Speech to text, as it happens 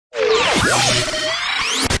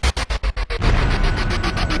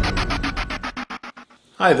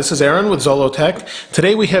Hi, this is Aaron with Zollotech.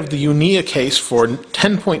 Today we have the Unia case for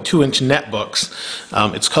 10.2-inch netbooks.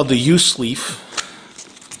 It's called the U-Sleeve,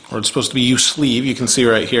 or it's supposed to be U-Sleeve, you can see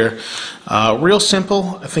right here. Real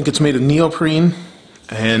simple. I think it's made of neoprene,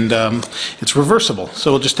 and it's reversible.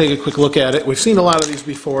 So we'll just take a quick look at it. We've seen a lot of these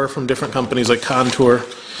before from different companies like Contour.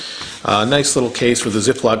 Nice little case with a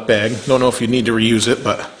Ziploc bag. Don't know if you need to reuse it,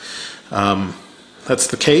 but that's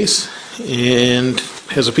the case, and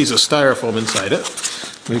has a piece of styrofoam inside it.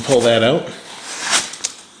 Let me pull that out,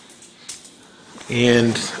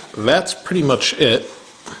 and that's pretty much it.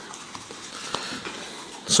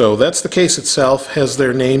 So that's the case itself, has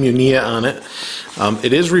their name Unia on it.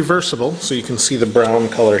 It is reversible, so you can see the brown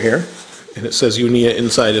color here, and it says Unia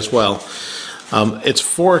inside as well. It's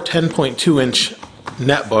for a 10.2-inch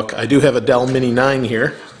netbook. I do have a Dell Mini 9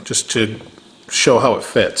 here, just to show how it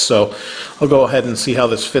fits. So I'll go ahead and see how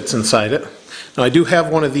this fits inside it. Now I do have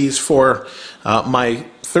one of these for my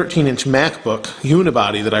 13-inch MacBook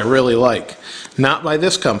unibody that I really like. Not by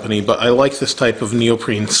this company, but I like this type of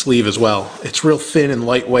neoprene sleeve as well. It's real thin and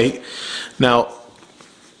lightweight. Now,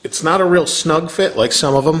 it's not a real snug fit like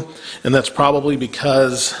some of them, and that's probably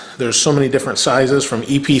because there's so many different sizes, from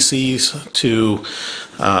EPCs to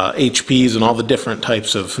HPs and all the different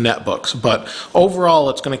types of netbooks. But overall,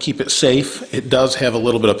 it's going to keep it safe. It does have a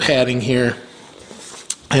little bit of padding here,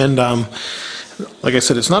 and like I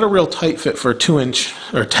said, it's not a real tight fit for a 2-inch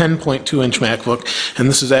or 10.2-inch MacBook, and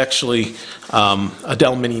this is actually a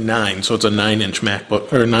Dell Mini 9, so it's a 9-inch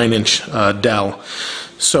MacBook or 9-inch Dell.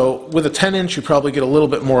 So with a 10-inch, you probably get a little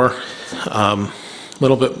bit more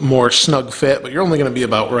snug fit, but you're only going to be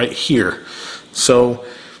about right here. So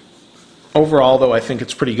overall, though, I think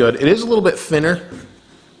it's pretty good. It is a little bit thinner,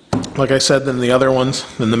 like I said, than the other ones,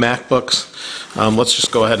 than the MacBooks. Let's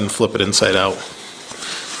just go ahead and flip it inside out.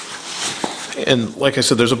 And like I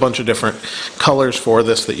said, there's a bunch of different colors for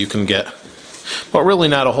this that you can get. But really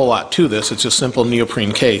not a whole lot to this. It's a simple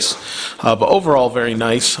neoprene case. But overall, very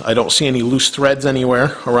nice. I don't see any loose threads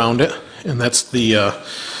anywhere around it. And that's the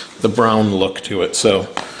brown look to it. So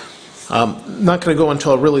not going to go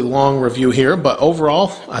into a really long review here, but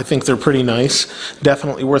overall, I think they're pretty nice.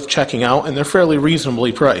 Definitely worth checking out, and they're fairly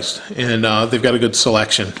reasonably priced, and they've got a good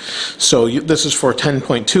selection. So this is for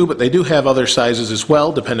 10.2, but they do have other sizes as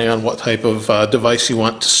well, depending on what type of device you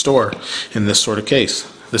want to store in this sort of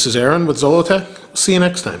case. This is Aaron with Zollotech. See you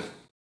next time.